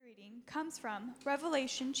comes from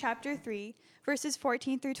Revelation chapter 3, verses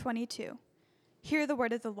 14 through 22. Hear the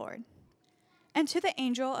word of the Lord. And to the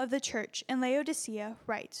angel of the church in Laodicea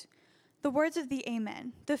write, the words of the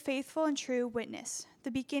Amen, the faithful and true witness,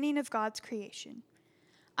 the beginning of God's creation.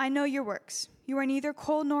 I know your works. You are neither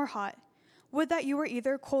cold nor hot. Would that you were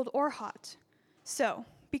either cold or hot. So,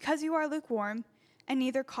 because you are lukewarm, and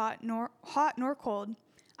neither hot nor cold,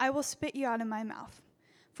 I will spit you out of my mouth.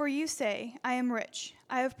 For you say, I am rich,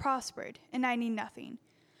 I have prospered, and I need nothing,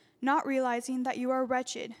 not realizing that you are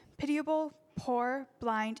wretched, pitiable, poor,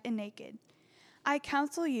 blind, and naked. I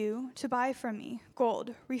counsel you to buy from me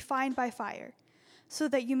gold refined by fire, so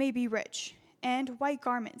that you may be rich, and white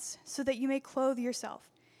garments, so that you may clothe yourself,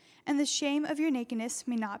 and the shame of your nakedness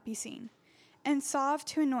may not be seen, and salve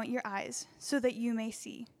to anoint your eyes, so that you may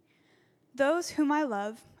see. Those whom I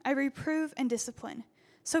love, I reprove and discipline,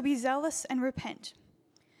 so be zealous and repent.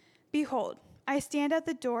 Behold, I stand at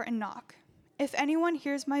the door and knock. If anyone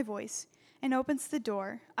hears my voice and opens the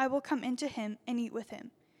door, I will come into him and eat with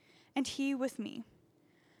him, and he with me.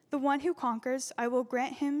 The one who conquers, I will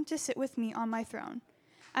grant him to sit with me on my throne,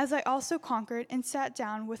 as I also conquered and sat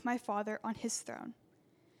down with my Father on his throne.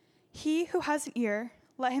 He who has an ear,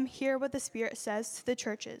 let him hear what the Spirit says to the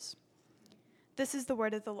churches. This is the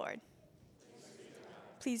word of the Lord.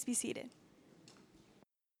 Please be seated.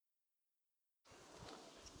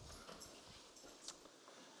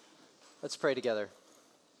 Let's pray together.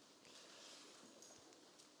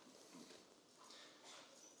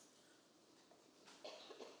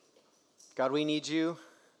 God, we need you.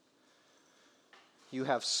 You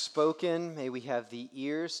have spoken. May we have the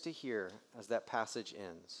ears to hear as that passage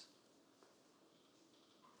ends.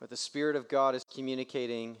 What the Spirit of God is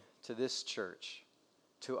communicating to this church,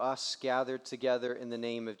 to us gathered together in the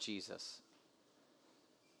name of Jesus.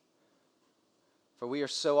 For we are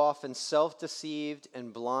so often self-deceived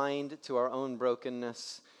and blind to our own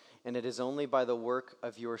brokenness, and it is only by the work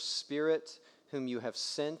of your Spirit, whom you have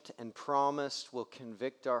sent and promised will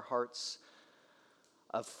convict our hearts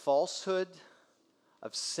of falsehood,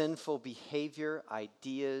 of sinful behavior,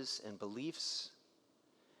 ideas, and beliefs,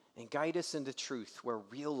 and guide us into truth where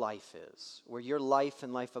real life is, where your life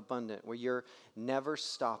and life abundant, where your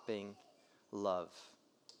never-stopping love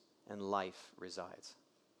and life resides.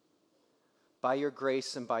 By your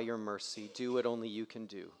grace and by your mercy, do what only you can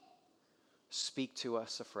do. Speak to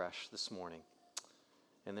us afresh this morning.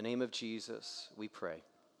 In the name of Jesus, we pray.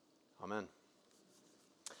 Amen.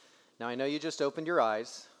 Now, I know you just opened your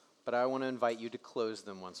eyes, but I want to invite you to close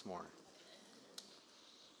them once more.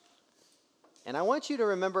 And I want you to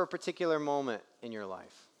remember a particular moment in your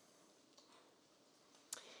life.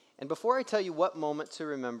 And before I tell you what moment to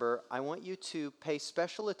remember, I want you to pay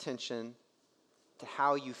special attention to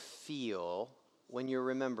how you feel when you're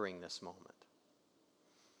remembering this moment.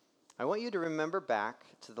 I want you to remember back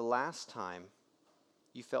to the last time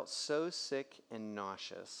you felt so sick and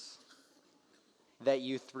nauseous that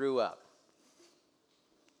you threw up.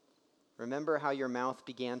 Remember how your mouth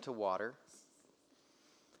began to water,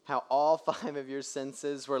 how all 5 of your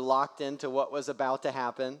senses were locked into what was about to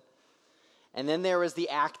happen, and then there was the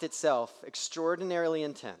act itself, extraordinarily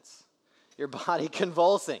intense, your body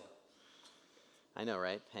convulsing. I know,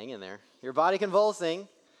 right? Hang in there. Your body convulsing,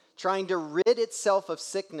 trying to rid itself of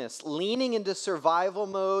sickness, leaning into survival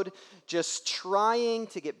mode, just trying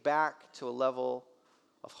to get back to a level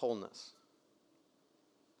of wholeness.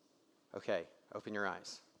 Okay, open your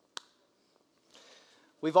eyes.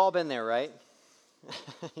 We've all been there, right?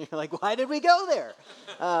 You're like, why did we go there?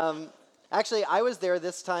 Actually, I was there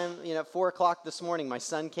this time, at 4 o'clock this morning. My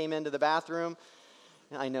son came into the bathroom.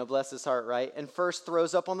 I know, bless his heart, right? And first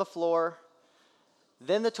throws up on the floor.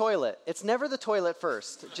 Then the toilet. It's never the toilet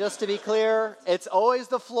first. Just to be clear, it's always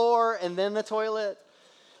the floor and then the toilet.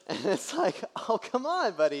 And it's like, oh, come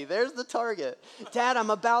on, buddy. There's the target. Dad, I'm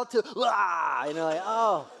about to, and you're like,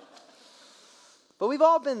 oh. But we've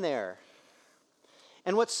all been there.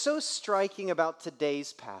 And what's so striking about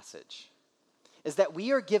today's passage is that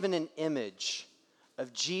we are given an image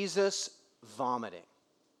of Jesus vomiting.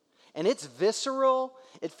 And it's visceral.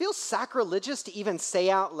 It feels sacrilegious to even say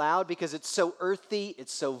out loud because it's so earthy,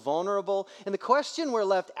 it's so vulnerable. And the question we're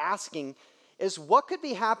left asking is, what could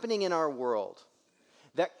be happening in our world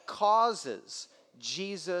that causes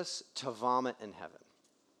Jesus to vomit in heaven?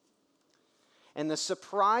 And the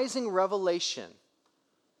surprising revelation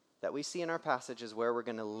that we see in our passage is where we're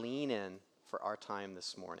going to lean in for our time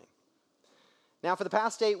this morning. Now, for the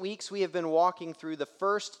past 8 weeks, we have been walking through the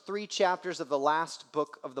first 3 chapters of the last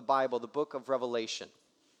book of the Bible, the book of Revelation,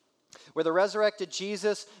 where the resurrected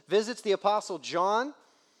Jesus visits the Apostle John,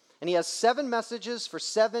 and he has 7 messages for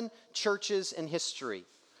 7 churches in history.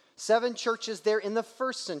 7 churches there in the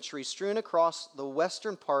first century, strewn across the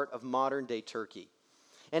western part of modern-day Turkey.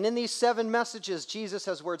 And in these 7 messages, Jesus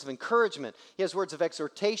has words of encouragement, he has words of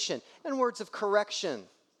exhortation, and words of correction.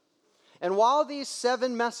 And while these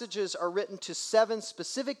 7 messages are written to 7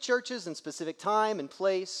 specific churches in specific time and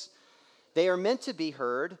place, they are meant to be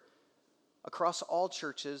heard across all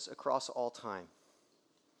churches, across all time.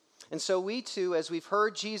 And so we too, as we've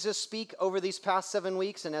heard Jesus speak over these past 7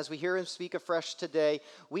 weeks, and as we hear him speak afresh today,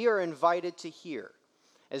 we are invited to hear,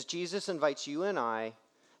 as Jesus invites you and I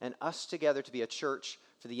and us together to be a church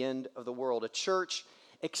for the end of the world, a church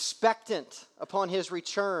expectant upon his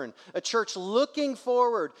return, a church looking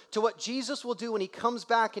forward to what Jesus will do when he comes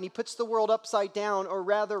back and he puts the world upside down, or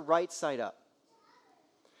rather right side up.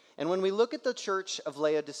 And when we look at the church of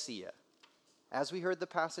Laodicea, as we heard the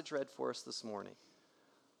passage read for us this morning,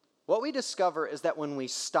 what we discover is that when we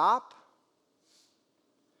stop,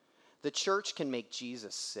 the church can make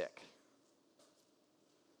Jesus sick.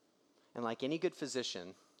 And like any good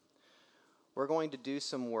physician, we're going to do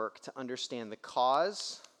some work to understand the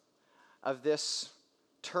cause of this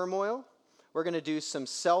turmoil. We're going to do some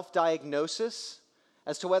self-diagnosis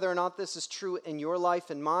as to whether or not this is true in your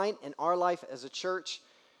life and mine, in our life as a church.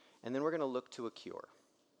 And then we're going to look to a cure.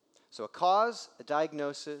 So a cause, a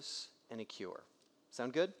diagnosis, and a cure.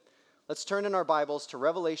 Sound good? Let's turn in our Bibles to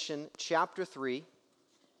Revelation chapter 3.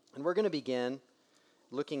 And we're going to begin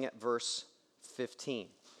looking at verse 15.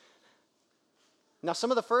 Now,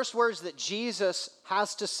 some of the first words that Jesus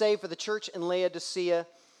has to say for the church in Laodicea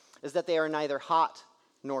is that they are neither hot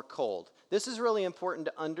nor cold. This is really important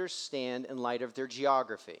to understand in light of their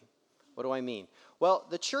geography. What do I mean? Well,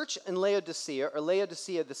 the church in Laodicea, or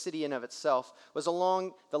Laodicea, the city in of itself, was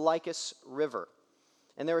along the Lycus River.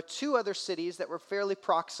 And there were 2 other cities that were fairly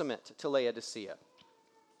proximate to Laodicea.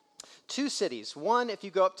 2 cities. One, if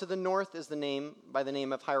you go up to the north, is by the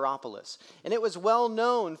name of Hierapolis. And it was well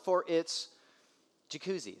known for its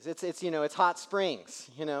jacuzzis. It's hot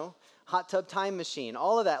springs, hot tub time machine,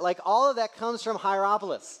 all of that. All of that comes from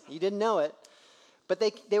Hierapolis. You didn't know it. But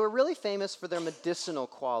they were really famous for their medicinal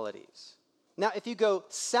qualities. Now, if you go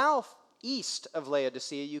southeast of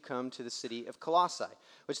Laodicea, you come to the city of Colossae,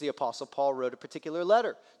 which the Apostle Paul wrote a particular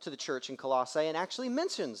letter to the church in Colossae and actually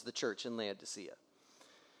mentions the church in Laodicea.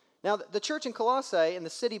 Now, the church in Colossae and the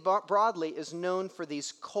city broadly is known for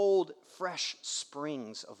these cold, fresh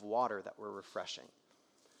springs of water that were refreshing.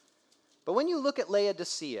 But when you look at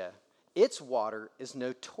Laodicea, its water is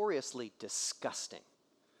notoriously disgusting.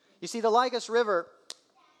 You see, the Lycus River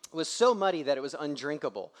was so muddy that it was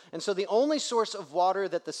undrinkable. And so the only source of water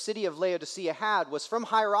that the city of Laodicea had was from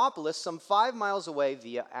Hierapolis, some 5 miles away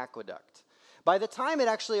via aqueduct. By the time it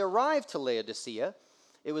actually arrived to Laodicea,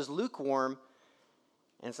 it was lukewarm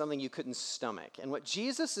and something you couldn't stomach. And what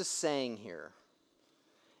Jesus is saying here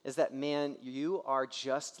is that, man, you are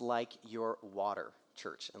just like your water,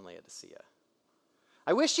 church in Laodicea.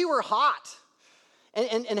 I wish you were hot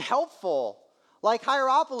and helpful like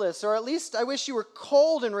Hierapolis, or at least I wish you were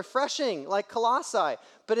cold and refreshing like Colossae.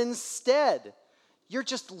 But instead, you're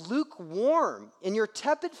just lukewarm, and your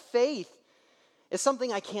tepid faith is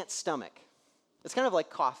something I can't stomach. It's kind of like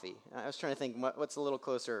coffee. I was trying to think what's a little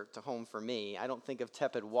closer to home for me. I don't think of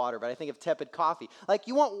tepid water, but I think of tepid coffee. Like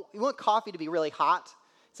you want coffee to be really hot.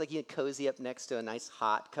 It's like you cozy up next to a nice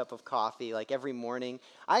hot cup of coffee like every morning.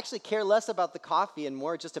 I actually care less about the coffee and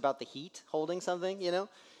more just about the heat holding something,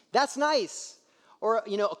 That's nice. Or,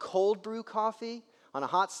 a cold brew coffee on a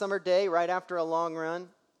hot summer day right after a long run.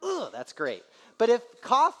 Ugh, that's great. But if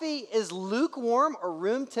coffee is lukewarm or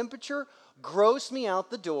room temperature, gross me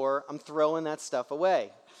out the door, I'm throwing that stuff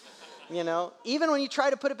away. Even when you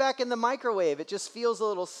try to put it back in the microwave, it just feels a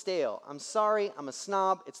little stale. I'm sorry, I'm a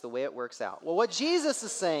snob. It's the way it works out. Well, what Jesus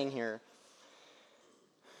is saying here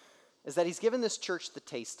is that he's given this church the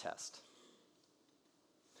taste test.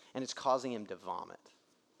 And it's causing him to vomit.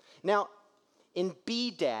 Now, in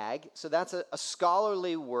BDAG, so that's a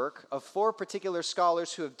scholarly work of 4 particular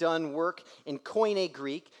scholars who have done work in Koine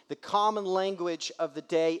Greek, the common language of the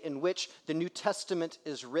day in which the New Testament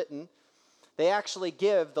is written. They actually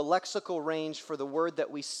give the lexical range for the word that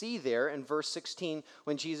we see there in verse 16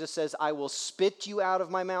 when Jesus says, I will spit you out of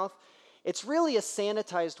my mouth. It's really a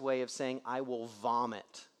sanitized way of saying, I will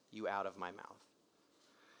vomit you out of my mouth.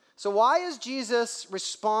 So why is Jesus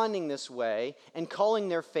responding this way and calling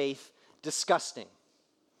their faith disgusting?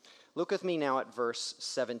 Look with me now at verse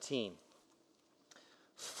 17.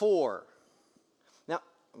 For. Now,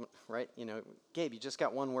 right, Gabe, you just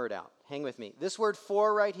got one word out. Hang with me. This word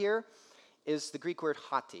for right here is the Greek word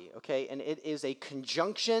hati, okay? And it is a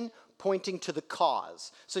conjunction pointing to the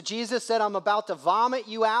cause. So Jesus said, I'm about to vomit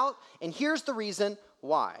you out, and here's the reason,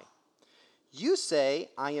 Why? You say,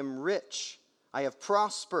 I am rich, I have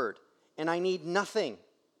prospered, and I need nothing,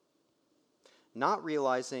 not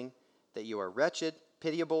realizing that you are wretched,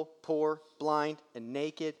 pitiable, poor, blind, and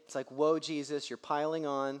naked. It's like, whoa, Jesus, you're piling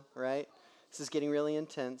on, right? This is getting really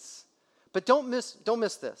intense. But don't miss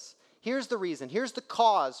this. Here's the reason. Here's the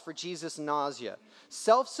cause for Jesus' nausea.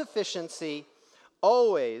 Self-sufficiency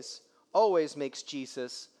always makes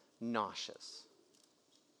Jesus nauseous.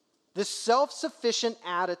 This self-sufficient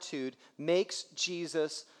attitude makes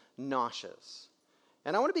Jesus nauseous.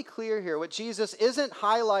 And I want to be clear here. What Jesus isn't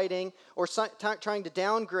highlighting or trying to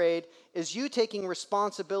downgrade is you taking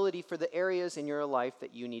responsibility for the areas in your life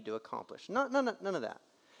that you need to accomplish. None of that.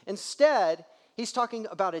 Instead, he's talking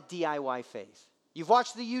about a DIY faith. You've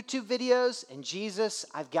watched the YouTube videos, and Jesus,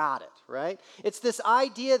 I've got it, right? It's this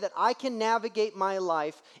idea that I can navigate my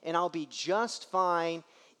life, and I'll be just fine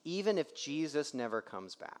even if Jesus never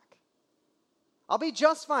comes back. I'll be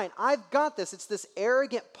just fine. I've got this. It's this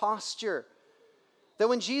arrogant posture that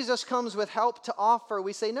when Jesus comes with help to offer,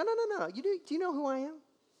 we say, no. Do you know who I am?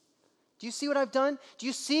 Do you see what I've done? Do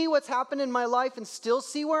you see what's happened in my life and still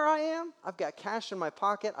see where I am? I've got cash in my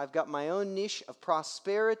pocket. I've got my own niche of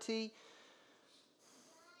prosperity.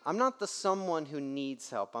 I'm not the someone who needs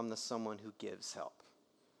help. I'm the someone who gives help.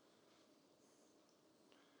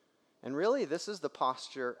 And really, this is the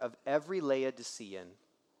posture of every Laodicean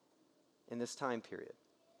in this time period.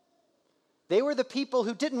 They were the people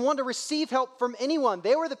who didn't want to receive help from anyone.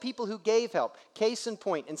 They were the people who gave help. Case in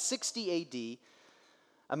point, in 60 AD,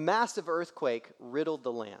 a massive earthquake riddled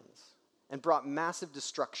the lands and brought massive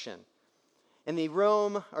destruction. And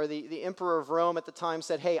the emperor of Rome at the time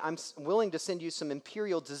said, hey, I'm willing to send you some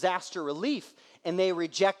imperial disaster relief. And they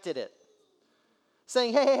rejected it,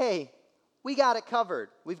 saying, hey, we got it covered.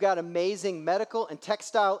 We've got amazing medical and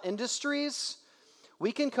textile industries.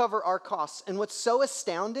 We can cover our costs. And what's so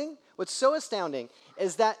astounding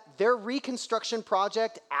is that their reconstruction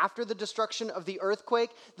project after the destruction of the earthquake,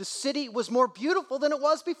 the city was more beautiful than it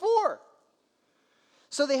was before.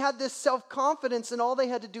 So they had this self-confidence, and all they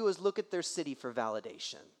had to do was look at their city for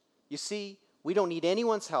validation. You see, we don't need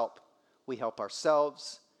anyone's help. We help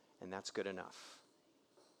ourselves, and that's good enough.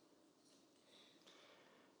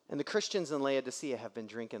 And the Christians in Laodicea have been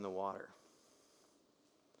drinking the water.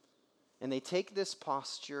 And they take this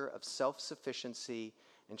posture of self-sufficiency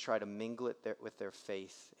and try to mingle it with their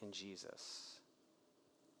faith in Jesus.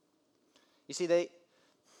 You see,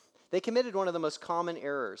 they committed one of the most common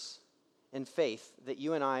errors in faith that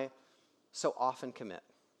you and I so often commit.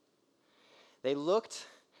 They looked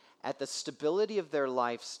at the stability of their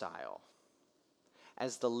lifestyle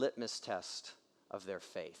as the litmus test of their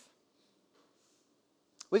faith.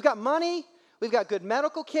 We've got money, we've got good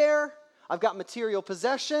medical care, I've got material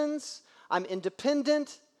possessions, I'm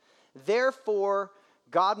independent, therefore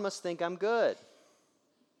God must think I'm good.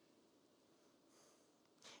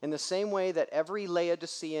 In the same way that every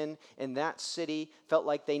Laodicean in that city felt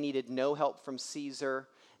like they needed no help from Caesar,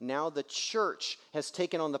 now the church has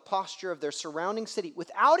taken on the posture of their surrounding city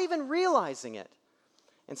without even realizing it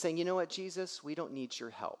and saying, you know what, Jesus, we don't need your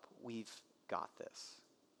help. We've got this.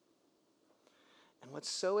 And what's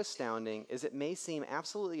so astounding is it may seem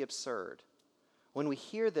absolutely absurd when we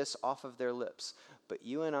hear this off of their lips, but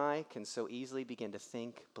you and I can so easily begin to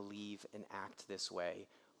think, believe, and act this way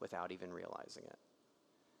without even realizing it.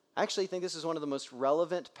 I actually think this is one of the most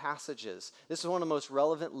relevant passages. This is one of the most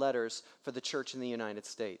relevant letters for the church in the United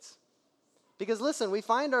States. Because listen, we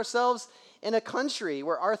find ourselves in a country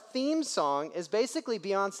where our theme song is basically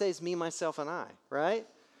Beyonce's Me, Myself, and I, right?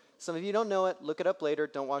 Some of you don't know it. Look it up later.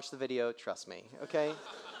 Don't watch the video. Trust me, okay?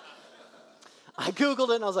 I Googled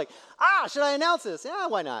it and I was like, should I announce this? Yeah,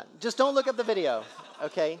 why not? Just don't look up the video,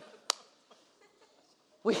 okay?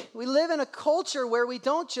 We live in a culture where we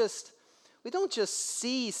don't just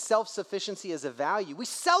see self-sufficiency as a value. We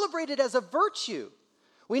celebrate it as a virtue.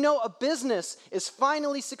 We know a business is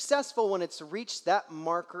finally successful when it's reached that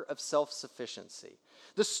marker of self-sufficiency.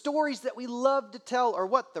 The stories that we love to tell are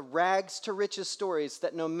what? The rags to riches stories,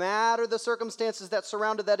 that no matter the circumstances that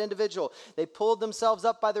surrounded that individual, they pulled themselves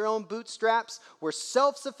up by their own bootstraps, were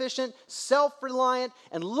self-sufficient, self-reliant,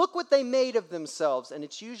 and look what they made of themselves. And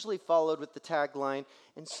it's usually followed with the tagline,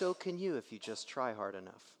 and so can you if you just try hard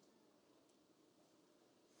enough.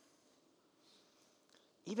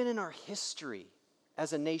 Even in our history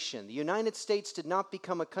as a nation, the United States did not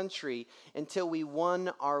become a country until we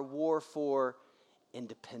won our war for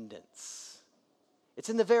independence. It's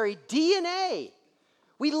in the very DNA.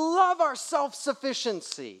 We love our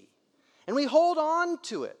self-sufficiency, and we hold on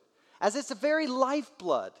to it as it's a very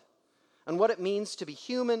lifeblood on what it means to be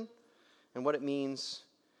human and what it means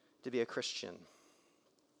to be a Christian.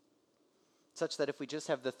 such that if we just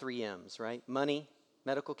have the 3 M's, right? Money,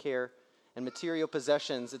 medical care, and material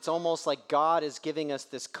possessions, it's almost like God is giving us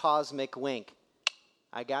this cosmic wink.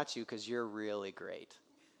 I got you because you're really great.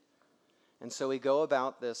 And so we go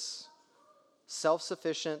about this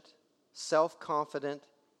self-sufficient, self-confident,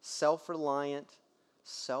 self-reliant,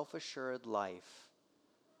 self-assured life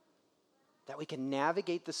that we can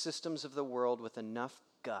navigate the systems of the world with enough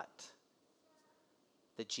gut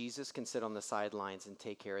that Jesus can sit on the sidelines and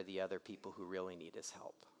take care of the other people who really need his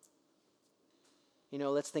help. You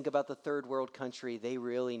know, let's think about the third world country. They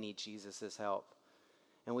really need Jesus' help.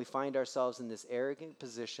 And we find ourselves in this arrogant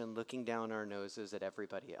position looking down our noses at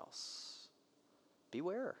everybody else.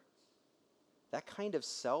 Beware. That kind of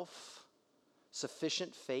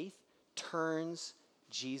self-sufficient faith turns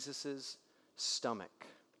Jesus' stomach.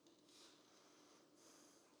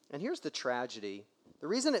 And here's the tragedy. The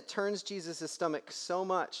reason it turns Jesus' stomach so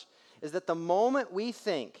much is that the moment we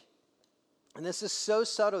think, and this is so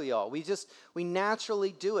subtle, y'all, we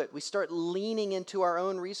naturally do it. We start leaning into our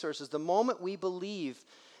own resources. The moment we believe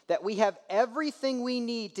that we have everything we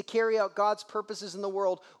need to carry out God's purposes in the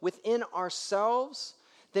world within ourselves,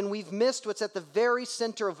 then we've missed what's at the very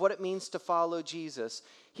center of what it means to follow Jesus.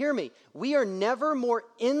 Hear me, we are never more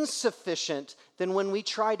insufficient than when we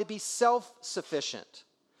try to be self-sufficient.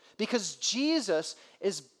 Because Jesus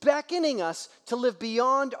is beckoning us to live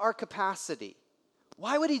beyond our capacity.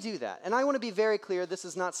 Why would he do that? And I want to be very clear, this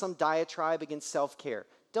is not some diatribe against self-care.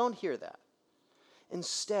 Don't hear that.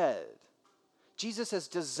 Instead, Jesus has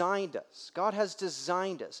designed us. God has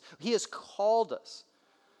designed us. He has called us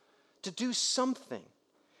to do something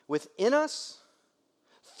within us,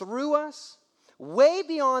 through us, way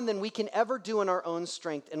beyond than we can ever do in our own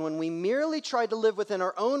strength. And when we merely try to live within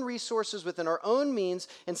our own resources, within our own means,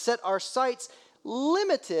 and set our sights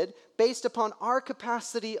limited based upon our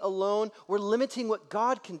capacity alone, we're limiting what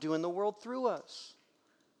God can do in the world through us.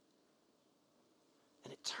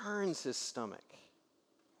 And it turns his stomach.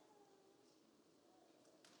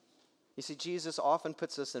 You see, Jesus often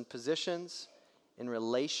puts us in positions, in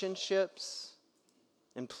relationships,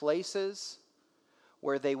 in places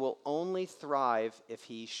where they will only thrive if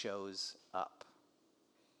he shows up.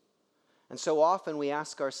 And so often we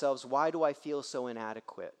ask ourselves, why do I feel so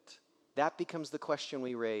inadequate? That becomes the question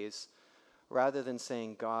we raise, rather than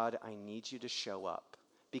saying, God, I need you to show up.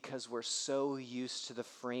 Because we're so used to the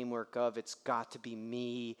framework of it's got to be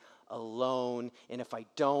me alone, and if I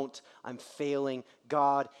don't, I'm failing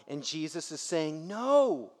God. And Jesus is saying,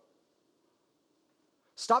 no.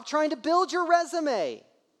 Stop trying to build your resume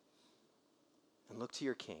and look to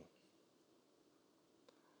your King.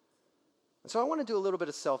 And so I want to do a little bit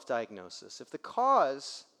of self-diagnosis. If the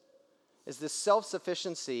cause is this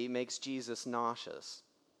self-sufficiency makes Jesus nauseous,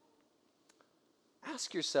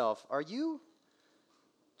 ask yourself, are you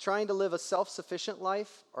trying to live a self-sufficient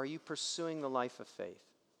life, or are you pursuing the life of faith?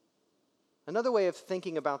 Another way of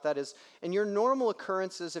thinking about that is, in your normal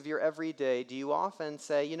occurrences of your everyday, do you often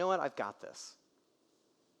say, you know what, I've got this?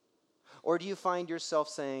 Or do you find yourself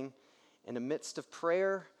saying, in the midst of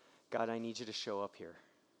prayer, God, I need you to show up here.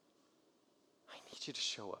 I need you to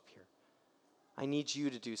show up here. I need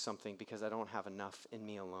you to do something because I don't have enough in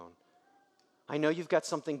me alone. I know you've got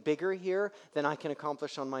something bigger here than I can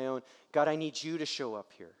accomplish on my own. God, I need you to show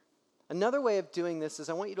up here. Another way of doing this is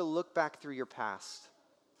I want you to look back through your past.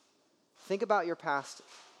 Think about your past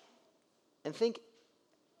and think,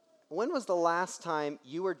 when was the last time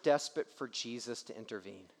you were desperate for Jesus to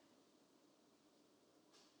intervene?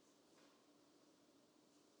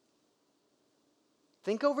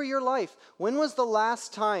 Think over your life. When was the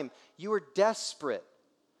last time you were desperate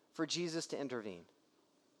for Jesus to intervene?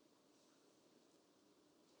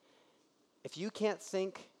 If you can't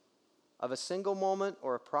think of a single moment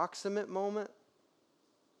or approximate moment,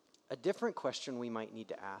 a different question we might need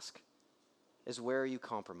to ask is, where are you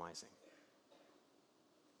compromising?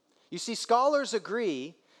 You see, scholars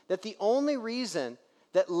agree that the only reason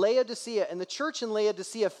that Laodicea and the church in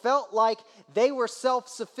Laodicea felt like they were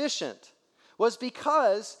self-sufficient was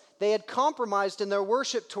because they had compromised in their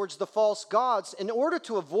worship towards the false gods in order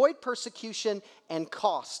to avoid persecution and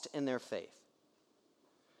cost in their faith.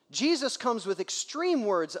 Jesus comes with extreme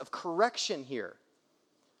words of correction here.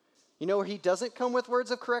 You know where he doesn't come with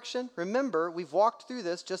words of correction? Remember, we've walked through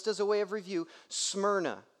this just as a way of review.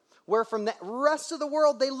 Smyrna, where from the rest of the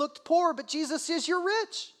world they looked poor, but Jesus says, you're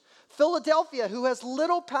rich. Philadelphia, who has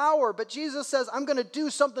little power, but Jesus says, I'm going to do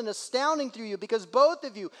something astounding through you because both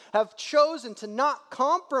of you have chosen to not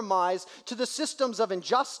compromise to the systems of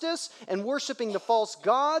injustice and worshiping the false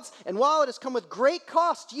gods. And while it has come with great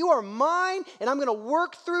cost, you are mine and I'm going to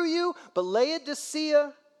work through you. But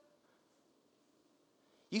Laodicea,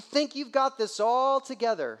 You think you've got this all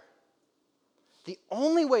together. The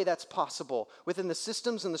only way that's possible within the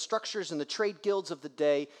systems and the structures and the trade guilds of the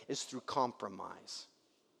day is through compromise.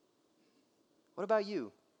 What about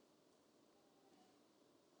you?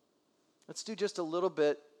 Let's do just a little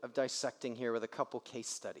bit of dissecting here with a couple case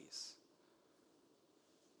studies.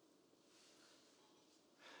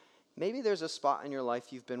 Maybe there's a spot in your life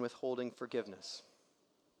you've been withholding forgiveness.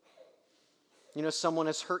 You know, someone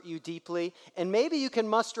has hurt you deeply, and maybe you can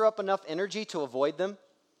muster up enough energy to avoid them.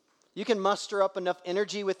 You can muster up enough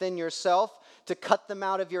energy within yourself to cut them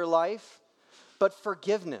out of your life. But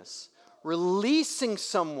forgiveness, releasing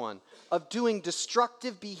someone of doing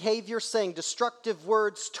destructive behavior, saying destructive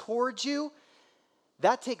words towards you,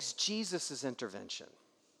 that takes Jesus' intervention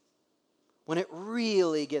when it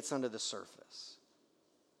really gets under the surface.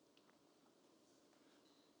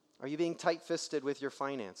 Are you being tight-fisted with your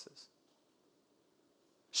finances?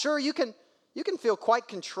 Sure, you can feel quite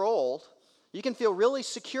controlled. You can feel really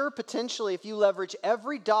secure potentially if you leverage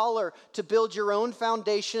every dollar to build your own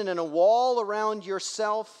foundation and a wall around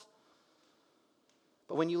yourself.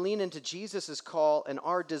 But when you lean into Jesus' call and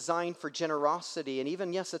our design for generosity and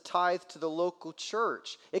even, yes, a tithe to the local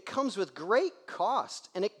church, it comes with great cost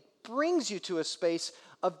and it brings you to a space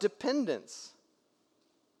of dependence.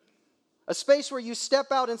 A space where you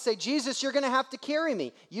step out and say, Jesus, you're going to have to carry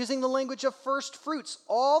me, using the language of first fruits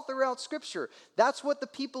all throughout Scripture. That's what the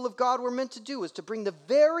people of God were meant to do, is to bring the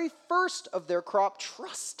very first of their crop,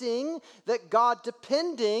 trusting that God,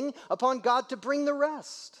 depending upon God to bring the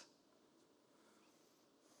rest.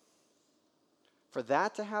 For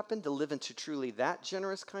that to happen, to live into truly that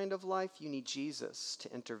generous kind of life, you need Jesus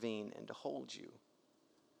to intervene and to hold you.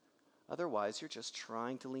 Otherwise, you're just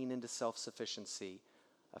trying to lean into self-sufficiency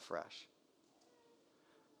afresh.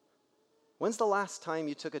 When's the last time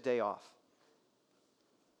you took a day off?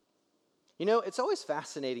 You know, it's always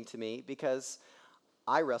fascinating to me because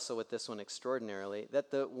I wrestle with this one extraordinarily, that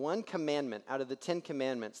the one commandment out of the 10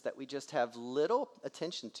 commandments that we just have little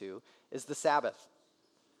attention to is the Sabbath.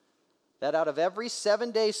 That out of every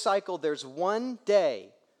 7-day cycle, there's one day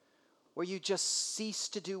where you just cease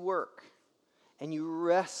to do work and you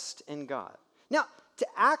rest in God. Now, to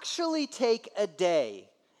actually take a day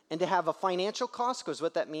and to have a financial cost, because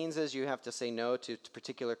what that means is you have to say no to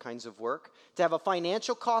particular kinds of work, to have a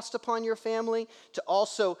financial cost upon your family, to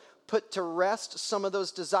also put to rest some of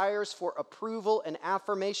those desires for approval and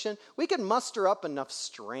affirmation, we can muster up enough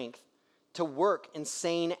strength to work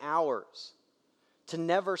insane hours, to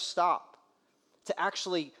never stop, to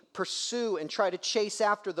actually pursue and try to chase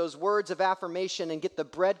after those words of affirmation and get the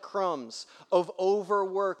breadcrumbs of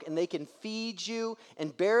overwork, and they can feed you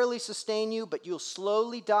and barely sustain you, but you'll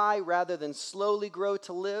slowly die rather than slowly grow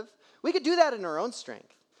to live. We could do that in our own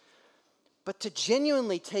strength. But to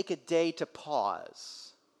genuinely take a day to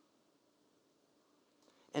pause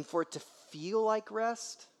and for it to feel like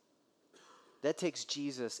rest, that takes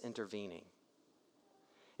Jesus intervening.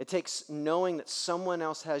 It takes knowing that someone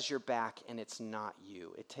else has your back and it's not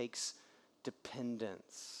you. It takes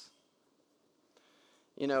dependence.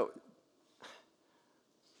 You know,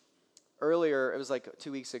 earlier, it was like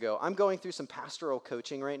 2 weeks ago, I'm going through some pastoral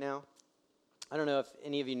coaching right now. I don't know if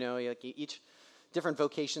any of you know, like each different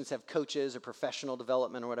vocations have coaches or professional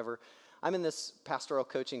development or whatever. I'm in this pastoral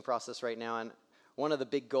coaching process right now, and one of the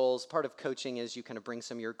big goals, part of coaching is you kind of bring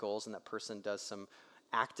some of your goals and that person does some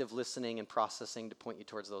active listening and processing to point you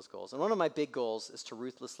towards those goals. And one of my big goals is to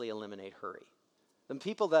ruthlessly eliminate hurry. The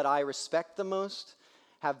people that I respect the most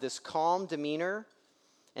have this calm demeanor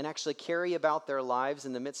and actually carry about their lives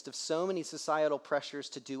in the midst of so many societal pressures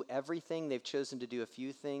to do everything. They've chosen to do a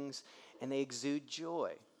few things, and they exude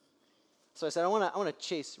joy. So I said, I want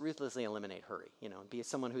to ruthlessly eliminate hurry, and be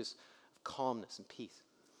someone who's calmness and peace.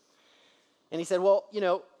 And he said, well,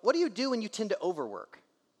 what do you do when you tend to overwork?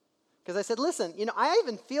 Because I said, listen, I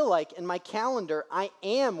even feel like in my calendar, I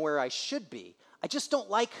am where I should be. I just don't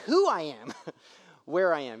like who I am,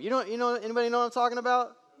 where I am. Anybody know what I'm talking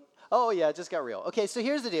about? Oh, yeah, it just got real. Okay, so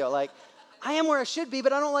here's the deal. Like, I am where I should be,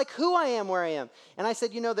 but I don't like who I am where I am. And I said,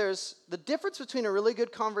 there's the difference between a really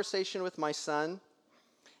good conversation with my son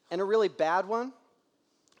and a really bad one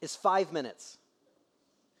is 5 minutes.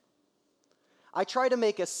 I try to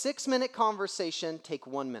make a 6-minute conversation take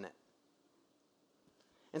 1 minute.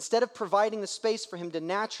 Instead of providing the space for him to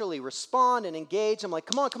naturally respond and engage, I'm like,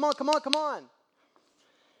 come on.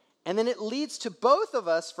 And then it leads to both of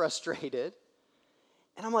us frustrated.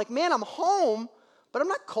 And I'm like, man, I'm home, but I'm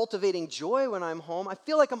not cultivating joy when I'm home. I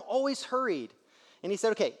feel like I'm always hurried. And he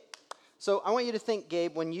said, okay, so I want you to think,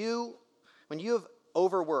 Gabe, when you have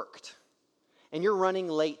overworked and you're running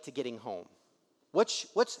late to getting home,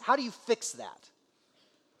 how do you fix that?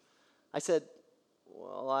 I said,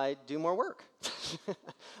 well, I do more work.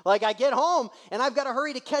 Like I get home and I've got to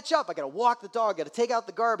hurry to catch up. I got to walk the dog, got to take out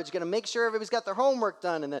the garbage, got to make sure everybody's got their homework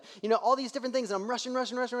done, and all these different things. And I'm rushing.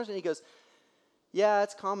 And he goes, yeah,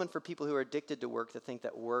 it's common for people who are addicted to work to think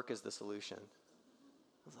that work is the solution.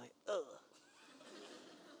 I was like, ugh.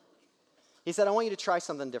 He said, I want you to try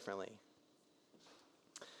something differently.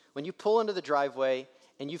 When you pull into the driveway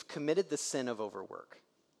and you've committed the sin of overwork.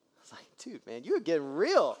 I was like, dude, man, you are getting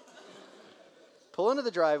real. Pull into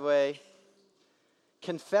the driveway,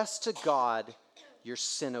 confess to God your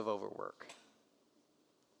sin of overwork,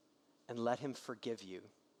 and let him forgive you.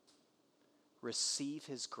 Receive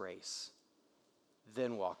his grace,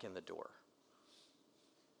 then walk in the door.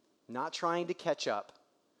 Not trying to catch up,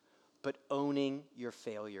 but owning your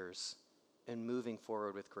failures and moving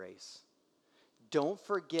forward with grace. Don't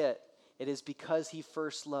forget, it is because he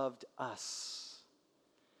first loved us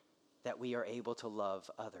that we are able to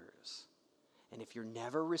love others. And if you're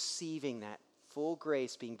never receiving that full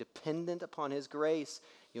grace, being dependent upon his grace,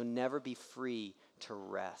 you'll never be free to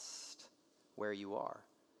rest where you are.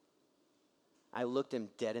 I looked him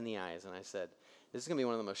dead in the eyes and I said, this is going to be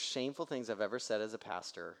one of the most shameful things I've ever said as a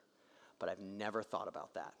pastor, but I've never thought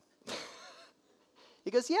about that. He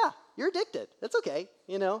goes, yeah, you're addicted. That's okay,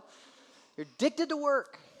 You're addicted to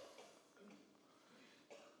work.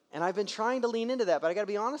 And I've been trying to lean into that, but I got to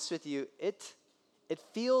be honest with you, it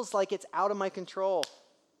feels like it's out of my control.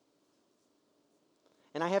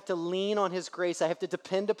 And I have to lean on his grace. I have to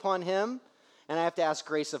depend upon him. And I have to ask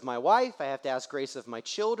grace of my wife. I have to ask grace of my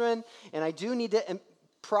children. And I do need to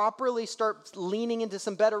properly start leaning into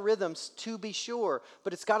some better rhythms, to be sure.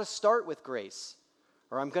 But it's got to start with grace,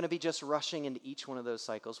 or I'm going to be just rushing into each one of those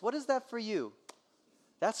cycles. What is that for you?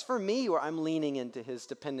 That's for me, where I'm leaning into his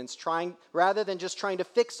dependence, rather than just trying to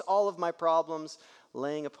fix all of my problems,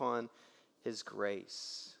 laying upon his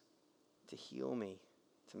grace to heal me,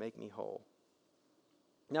 to make me whole.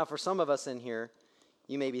 Now, for some of us in here,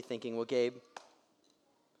 you may be thinking, well, Gabe,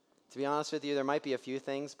 to be honest with you, there might be a few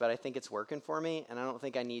things, but I think it's working for me, and I don't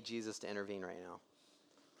think I need Jesus to intervene right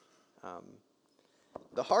now.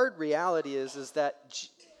 The hard reality is that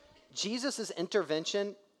Jesus'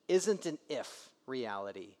 intervention isn't an if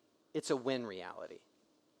reality. It's a when reality.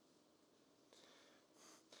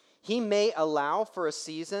 He may allow for a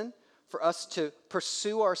season for us to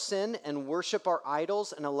pursue our sin and worship our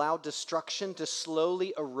idols and allow destruction to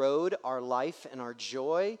slowly erode our life and our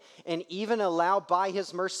joy, and even allow by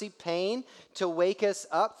his mercy pain to wake us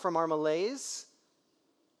up from our malaise.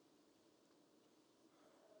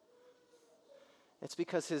 It's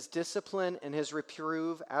because his discipline and his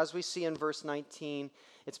reprove, as we see in verse 19,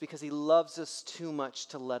 it's because he loves us too much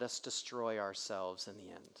to let us destroy ourselves in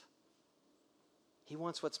the end. He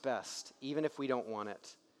wants what's best, even if we don't want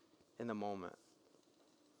it in the moment.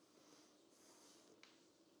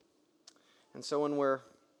 And so when we're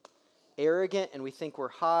arrogant and we think we're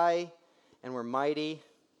high and we're mighty,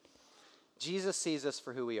 Jesus sees us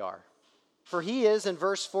for who we are. For he is, in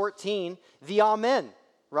verse 14, the Amen,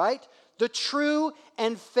 right? The true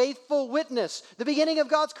and faithful witness. The beginning of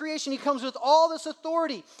God's creation, he comes with all this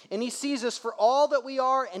authority, and he sees us for all that we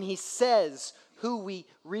are, and he says who we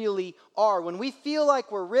really are. When we feel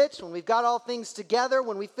like we're rich, when we've got all things together,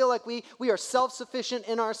 when we feel like we are self-sufficient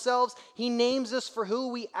in ourselves, he names us for who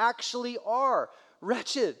we actually are.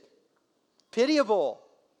 Wretched, pitiable,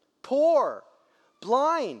 poor,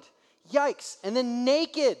 blind, yikes, and then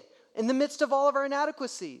naked in the midst of all of our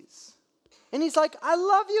inadequacies. And he's like, I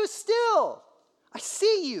love you still. I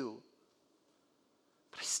see you,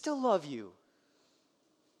 but I still love you.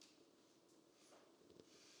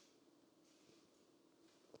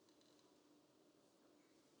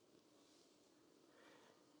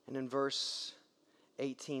 And in verse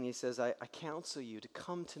 18, he says, I counsel you to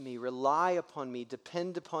come to me, rely upon me,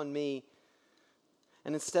 depend upon me.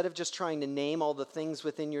 And instead of just trying to name all the things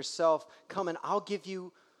within yourself, come and I'll give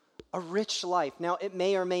you a rich life. Now, it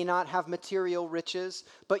may or may not have material riches,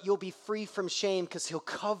 but you'll be free from shame because he'll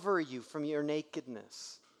cover you from your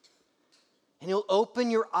nakedness. And he'll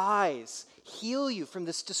open your eyes, heal you from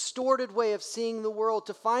this distorted way of seeing the world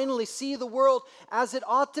to finally see the world as it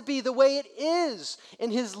ought to be, the way it is,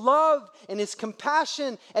 in his love and his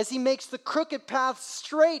compassion as he makes the crooked path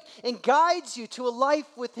straight and guides you to a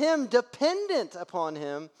life with him, dependent upon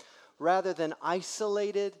him, rather than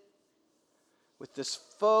isolated with this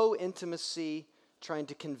faux intimacy, trying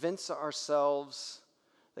to convince ourselves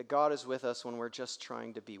that God is with us when we're just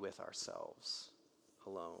trying to be with ourselves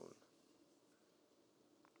alone.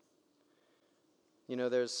 You know,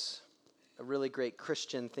 there's a really great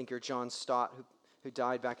Christian thinker, John Stott, who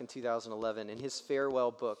died back in 2011. In his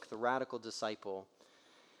farewell book, The Radical Disciple,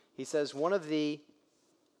 He says, one of the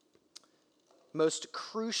most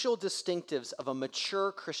crucial distinctives of a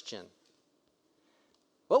mature Christian.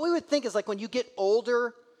 What we would think is like when you get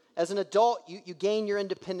older, as an adult, you gain your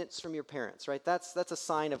independence from your parents, right? That's a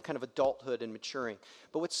sign of kind of adulthood and maturing.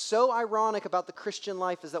 But what's so ironic about the Christian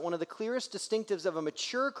life is that one of the clearest distinctives of a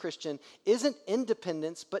mature Christian isn't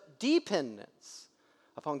independence, but dependence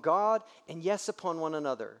upon God and, yes, upon one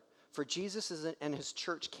another. For Jesus and his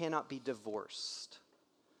church cannot be divorced,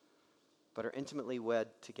 but are intimately wed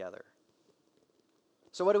together.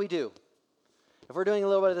 So what do? If we're doing a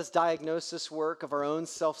little bit of this diagnosis work of our own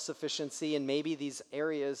self-sufficiency and maybe these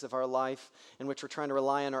areas of our life in which we're trying to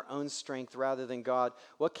rely on our own strength rather than God,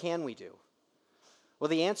 what can we do? Well,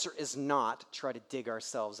 the answer is not try to dig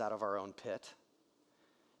ourselves out of our own pit.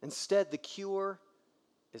 Instead, the cure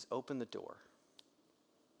is open the door.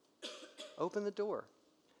 Open the door.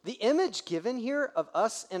 The image given here of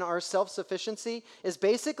us and our self-sufficiency is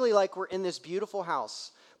basically like we're in this beautiful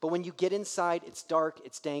house. But when you get inside, it's dark,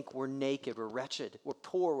 it's dank, we're naked, we're wretched, we're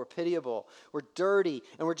poor, we're pitiable, we're dirty,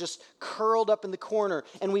 and we're just curled up in the corner.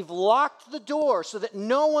 And we've locked the door so that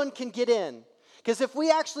no one can get in. Because if we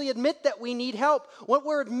actually admit that we need help, what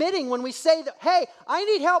we're admitting when we say that, hey, I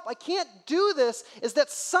need help, I can't do this, is that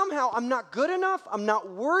somehow I'm not good enough, I'm not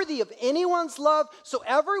worthy of anyone's love, so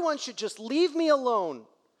everyone should just leave me alone.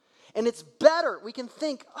 And it's better, we can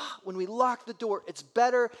think, when we lock the door, it's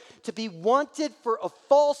better to be wanted for a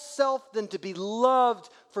false self than to be loved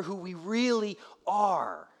for who we really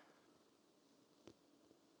are.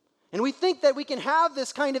 And we think that we can have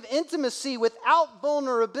this kind of intimacy without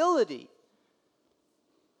vulnerability.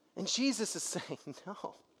 And Jesus is saying,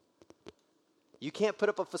 no. You can't put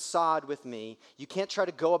up a facade with me. You can't try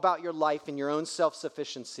to go about your life in your own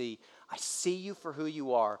self-sufficiency. I see you for who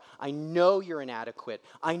you are. I know you're inadequate.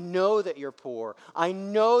 I know that you're poor. I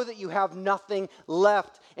know that you have nothing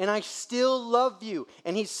left, and I still love you.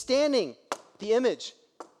 And he's standing. The image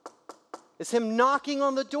is him knocking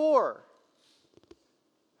on the door.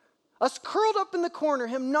 Us curled up in the corner,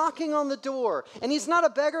 him knocking on the door. And he's not a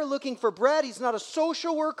beggar looking for bread. He's not a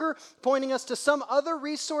social worker pointing us to some other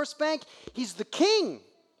resource bank. He's the king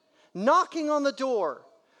knocking on the door,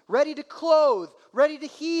 ready to clothe, ready to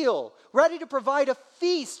heal, ready to provide a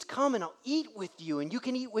feast. Come and I'll eat with you and you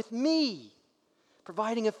can eat with me.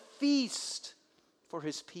 Providing a feast for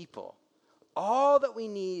his people. All that we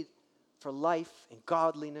need for life and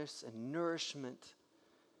godliness and nourishment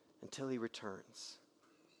until he returns.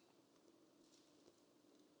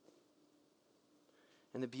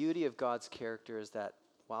 And the beauty of God's character is that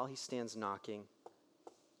while he stands knocking,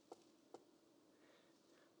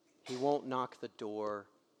 he won't knock the door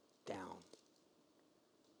down.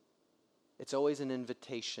 It's always an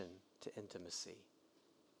invitation to intimacy.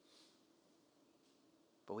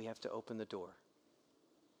 But we have to open the door.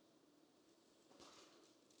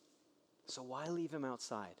 So why leave him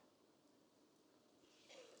outside?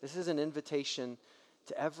 This is an invitation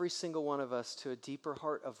to every single one of us to a deeper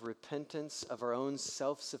heart of repentance of our own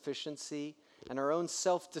self-sufficiency and our own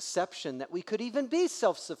self-deception that we could even be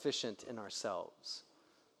self-sufficient in ourselves.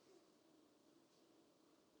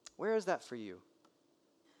 Where is that for you?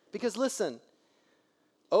 Because listen,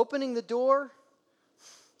 opening the door,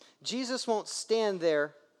 Jesus won't stand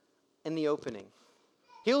there in the opening.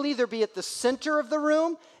 He'll either be at the center of the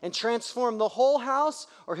room and transform the whole house,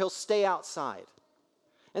 or he'll stay outside.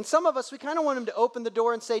 And some of us, we kind of want him to open the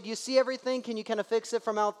door and say, do you see everything? Can you kind of fix it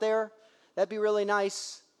from out there? That'd be really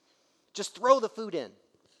nice. Just throw the food in.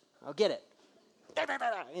 I'll get it.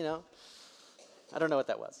 You know, I don't know what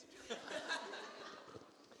that was.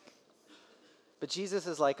 But Jesus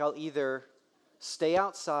is like, I'll either stay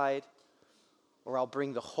outside or I'll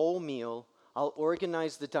bring the whole meal. I'll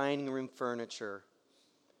organize the dining room furniture.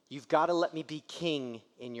 You've got to let me be king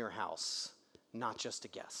in your house, not just a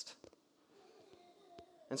guest.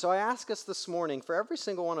 And so I ask us this morning, for every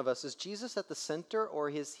single one of us, is Jesus at the center or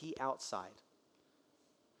is he outside?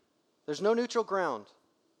 There's no neutral ground.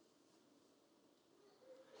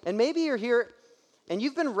 And maybe you're here and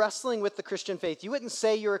you've been wrestling with the Christian faith. You wouldn't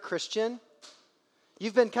say you're a Christian.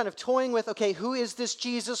 You've been kind of toying with, okay, who is this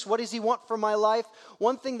Jesus? What does he want from my life?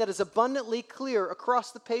 One thing that is abundantly clear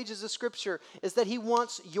across the pages of Scripture is that he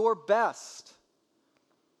wants your best.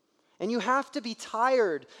 And you have to be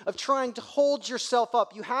tired of trying to hold yourself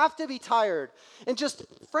up. You have to be tired and just,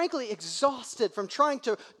 frankly, exhausted from trying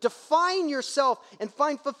to define yourself and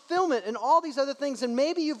find fulfillment in all these other things. And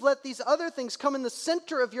maybe you've let these other things come in the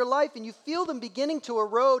center of your life and you feel them beginning to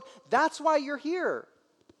erode. That's why you're here.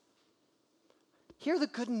 Hear the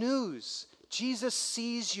good news. Jesus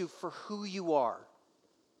sees you for who you are.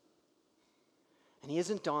 And he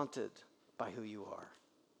isn't daunted by who you are.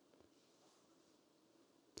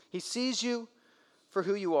 He sees you for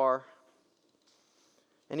who you are,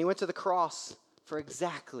 and he went to the cross for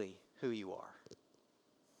exactly who you are.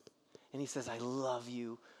 And he says, I love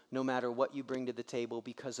you no matter what you bring to the table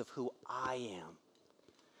because of who I am.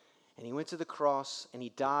 And he went to the cross and he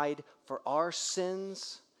died for our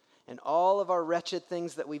sins and all of our wretched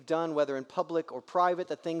things that we've done, whether in public or private,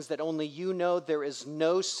 the things that only you know. There is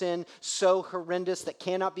no sin so horrendous that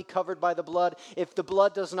cannot be covered by the blood. If the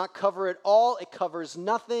blood does not cover it all, it covers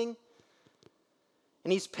nothing.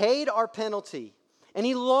 And he's paid our penalty. And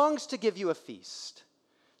he longs to give you a feast,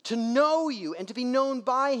 to know you and to be known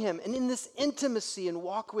by him, and in this intimacy and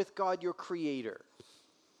walk with God, your creator.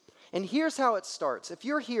 And here's how it starts. If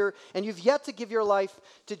you're here and you've yet to give your life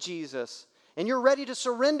to Jesus, and you're ready to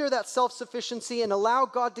surrender that self-sufficiency and allow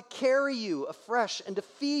God to carry you afresh and to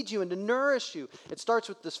feed you and to nourish you, it starts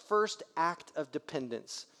with this first act of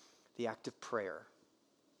dependence, the act of prayer.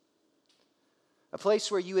 A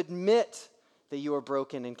place where you admit that you are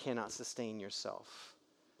broken and cannot sustain yourself,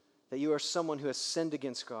 that you are someone who has sinned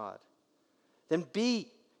against God. Then B,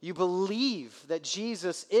 you believe that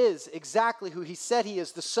Jesus is exactly who he said he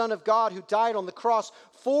is, the Son of God who died on the cross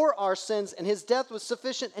for our sins, and his death was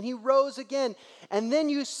sufficient, and he rose again. And then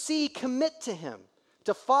you C, commit to him,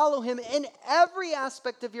 to follow him in every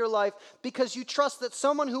aspect of your life, because you trust that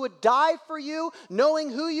someone who would die for you, knowing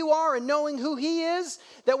who you are and knowing who he is,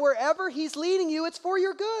 that wherever he's leading you, it's for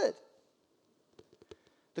your good.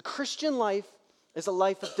 The Christian life is a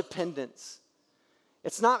life of dependence.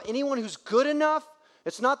 It's not anyone who's good enough.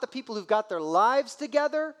 It's not the people who've got their lives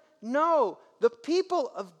together. No, the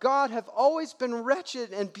people of God have always been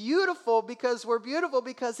wretched and beautiful because we're beautiful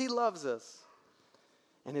because he loves us.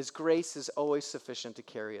 And his grace is always sufficient to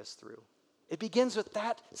carry us through. It begins with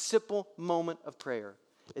that simple moment of prayer,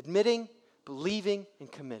 admitting, believing,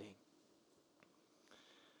 and committing.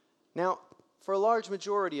 Now, for a large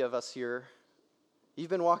majority of us here, you've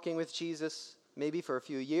been walking with Jesus maybe for a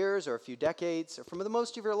few years or a few decades or for the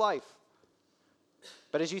most of your life.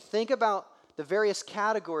 But as you think about the various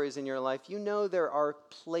categories in your life, you know there are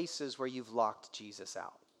places where you've locked Jesus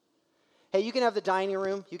out. Hey, you can have the dining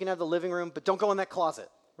room, you can have the living room, but don't go in that closet,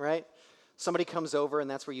 right? Somebody comes over and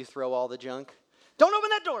that's where you throw all the junk. Don't open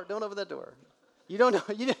that door. Don't open that door. You don't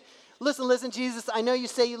know. Listen, Jesus, I know you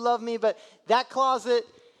say you love me, but that closet,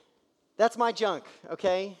 that's my junk,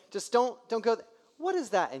 okay? Just don't go there. What is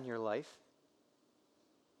that in your life?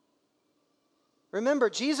 Remember,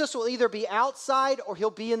 Jesus will either be outside or he'll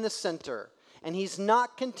be in the center. And he's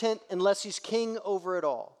not content unless he's king over it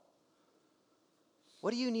all.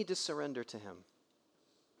 What do you need to surrender to him?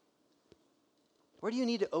 Where do you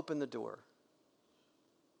need to open the door?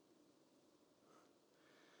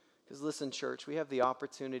 Because listen, church, we have the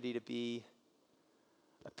opportunity to be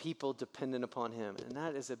a people dependent upon him. And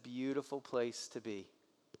that is a beautiful place to be.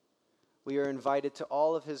 We are invited to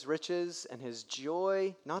all of his riches and his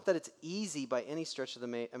joy. Not that it's easy by any stretch of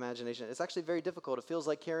the imagination. It's actually very difficult. It feels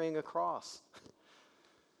like carrying a cross.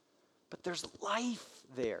 But there's life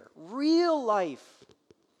there, real life.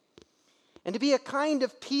 And to be a kind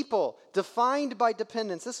of people defined by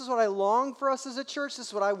dependence. This is what I long for us as a church. This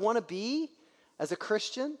is what I want to be as a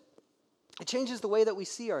Christian. It changes the way that we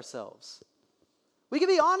see ourselves. We can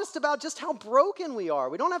be honest about just how broken we are.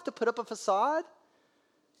 We don't have to put up a facade.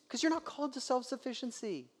 Because you're not called to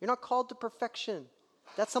self-sufficiency. You're not called to perfection.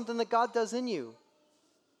 That's something that God does in you.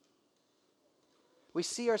 We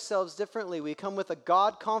see ourselves differently. We come with a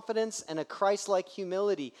God confidence and a Christ-like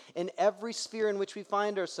humility in every sphere in which we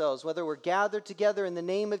find ourselves, whether we're gathered together in the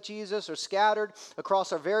name of Jesus or scattered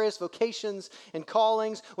across our various vocations and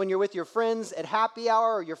callings, when you're with your friends at happy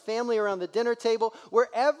hour or your family around the dinner table,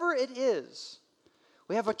 wherever it is.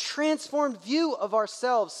 We have a transformed view of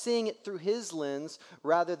ourselves, seeing it through his lens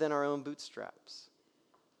rather than our own bootstraps.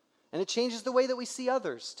 And it changes the way that we see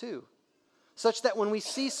others, too. Such that when we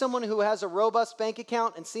see someone who has a robust bank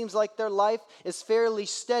account and seems like their life is fairly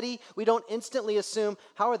steady, we don't instantly assume,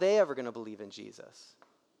 how are they ever going to believe in Jesus?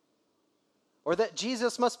 Or that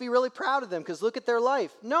Jesus must be really proud of them because look at their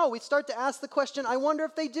life. No, we start to ask the question, I wonder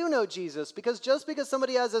if they do know Jesus. Because just because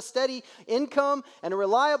somebody has a steady income and a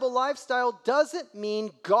reliable lifestyle doesn't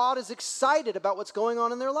mean God is excited about what's going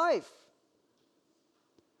on in their life.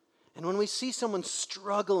 And when we see someone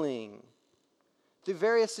struggling through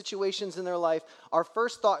various situations in their life, our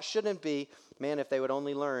first thought shouldn't be, man, if they would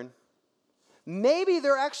only learn. Maybe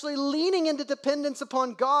they're actually leaning into dependence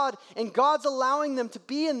upon God, and God's allowing them to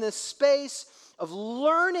be in this space of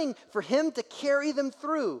learning for him to carry them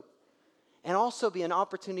through, and also be an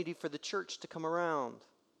opportunity for the church to come around.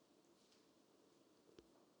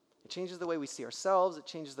 It changes the way we see ourselves. It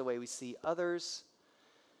changes the way we see others.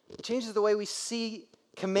 It changes the way we see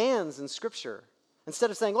commands in Scripture.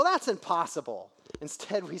 Instead of saying, well, that's impossible.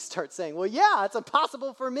 Instead, we start saying, well, yeah, it's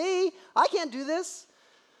impossible for me. I can't do this.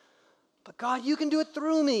 But God, you can do it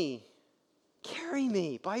through me. Carry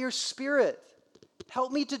me by your Spirit.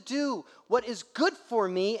 Help me to do what is good for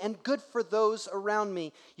me and good for those around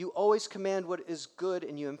me. You always command what is good,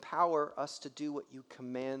 and you empower us to do what you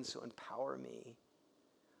command, so empower me.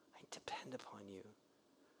 I depend upon you.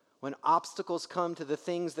 When obstacles come to the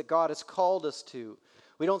things that God has called us to,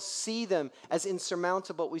 we don't see them as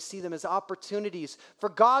insurmountable. We see them as opportunities for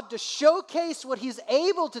God to showcase what he's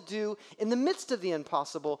able to do in the midst of the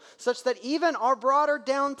impossible, such that even our broader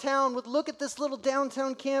downtown would look at this little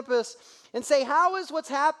downtown campus and say, how is what's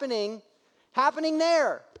happening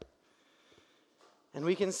there? And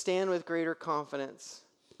we can stand with greater confidence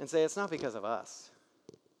and say, it's not because of us,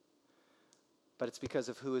 but it's because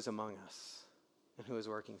of who is among us and who is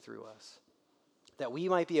working through us. That we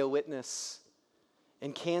might be a witness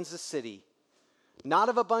in Kansas City, not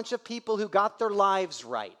of a bunch of people who got their lives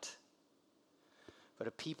right, but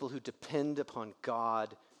of people who depend upon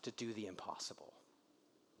God to do the impossible.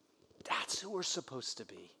 That's who we're supposed to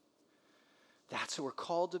be. That's who we're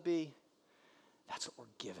called to be. That's what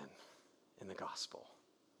we're given in the gospel.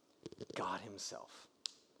 God himself.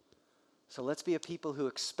 So let's be a people who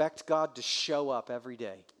expect God to show up every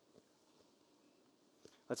day.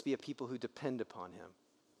 Let's be a people who depend upon him.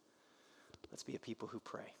 Let's be a people who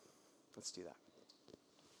pray. Let's do that.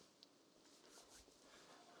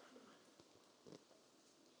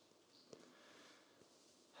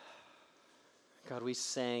 God, we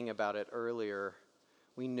sang about it earlier.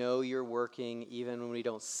 We know you're working even when we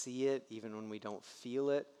don't see it, even when we don't feel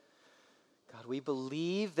it. God, we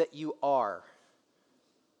believe that you are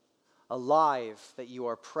alive, that you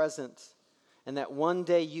are present, and that one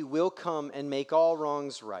day you will come and make all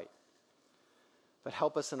wrongs right. But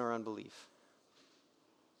help us in our unbelief.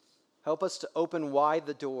 Help us to open wide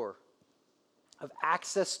the door of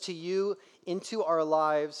access to you into our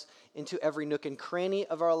lives, into every nook and cranny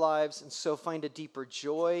of our lives, and so find a deeper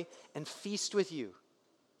joy and feast with you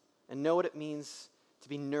and know what it means to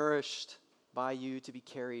be nourished by you, to be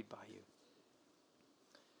carried by you.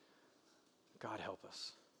 God, help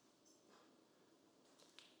us.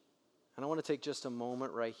 And I want to take just a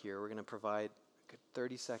moment right here. We're going to provide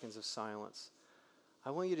 30 seconds of silence. I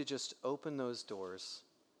want you to just open those doors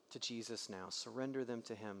to Jesus now. Surrender them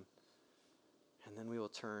to him. And then we will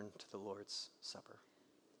turn to the Lord's Supper.